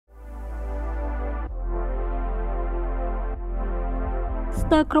ស្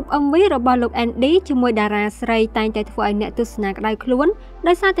ទើរគ្រប់ MV របស់លោក Andy ជាមួយតារាស្រីតែងតែធ្វើឲ្យអ្នកទស្សនាក្តៅខ្លួន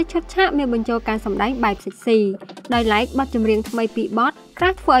ដោយសារតែឈុតឆាកមានបញ្ចូលការសម្ដែងបែបសិចស៊ីដោយឡែកបទចម្រៀងថ្មីពីរបទខ្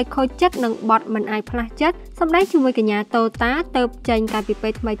លះធ្វើឲ្យខូចចិត្តនិងបទមិនអាចផ្លាស់ចិត្តសម្ដែងជាមួយកញ្ញាតូតាទៅចេញកាលពីពេ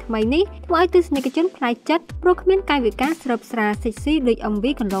លថ្មីនេះធ្វើឲ្យទស្សនិកជនប្លែកចិត្តព្រោះគ្មានកាយវិការស្រើបស្រាលសិចស៊ីដូច MV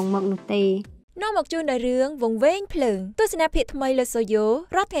កន្លងមកនោះទេនាំមកជូនដល់រឿងវង្វេងភ្លើងទស្សនភាពថ្មីលើសូយ៉ូ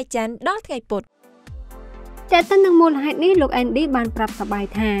រាល់ថ្ងៃច័ន្ទដល់ថ្ងៃពុធតែទៅនឹងមូលហេតុនេះលោក Andy បានប្រាប់សប្បាយ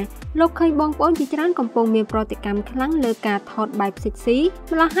ថាលោកឃើញបងប្អូនជាច្រើនកំពុងមានប្រតិកម្មខ្លាំងលើការថតបែបសិចស៊ី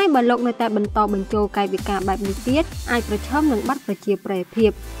ម្ល៉េះហើយបើលោកនៅតែបន្តបញ្ចូលកាយវិការបែបនេះទៀតអាចប្រឈមនឹងបាត់ប្រជាប្រិយភាព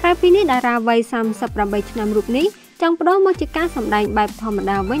ក្រៅពីនេះតារាវ័យ38ឆ្នាំរូបនេះចង់បដូរមកជាការសម្ដែងបែបធម្ម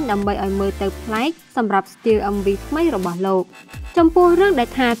តាវិញដើម្បីឲ្យមើលទៅប្លែកសម្រាប់ Style MV ថ្មីរបស់លោកចំពោះរឿងដែល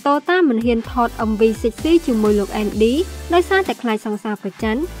ថាតូតាមិនហ៊ានថត MV សិចស៊ីជាមួយលោក Andy ដោយសារតែខ្លាចសង្សារប្រ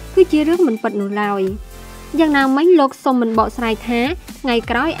ច័ណ្ឌគឺជារឿងមិនពិតនោះឡើយយ៉ាងណាមិញលោកសុំមិនបកស្រាយថាថ្ងៃ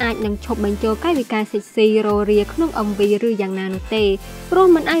ក្រោយអាចនឹងឈប់បញ្ចូលកាយវិការសិចស៊ីរោរាក្នុង MV ឬយ៉ាងណានោះទេព្រោះ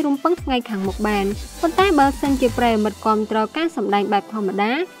មិនអាចរំពឹងថ្ងៃខាងមុខបានប៉ុន្តែបើសិនជាប្រិយមិត្តគាំទ្រការសម្ដែងបែបធម្ម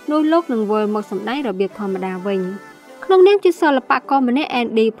តានោះលោកនឹងវិលមកសម្ដែងរបៀបធម្មតាវិញក្នុងនាមជាសិល្បករម្នាក់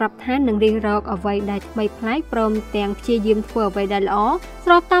Andy ប្រាប់ថានឹងរិះរកអ្វីដែលថ្មីប្លែកព្រមទាំងព្យាយាមធ្វើអ្វីដែលល្អ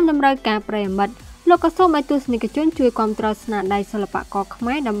ស្របតាមតម្រូវការប្រិយមិត្តលោកក៏សូមឲ្យទស្សនិកជនជួយគាំទ្រស្នាដៃសិល្បករខ្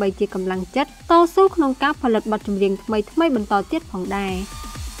មែរដើម្បីជាកម្លាំងចិត្តតស៊ូក្នុងការផលិតបទចម្រៀងថ្មីបន្តទៀតផងដែរ។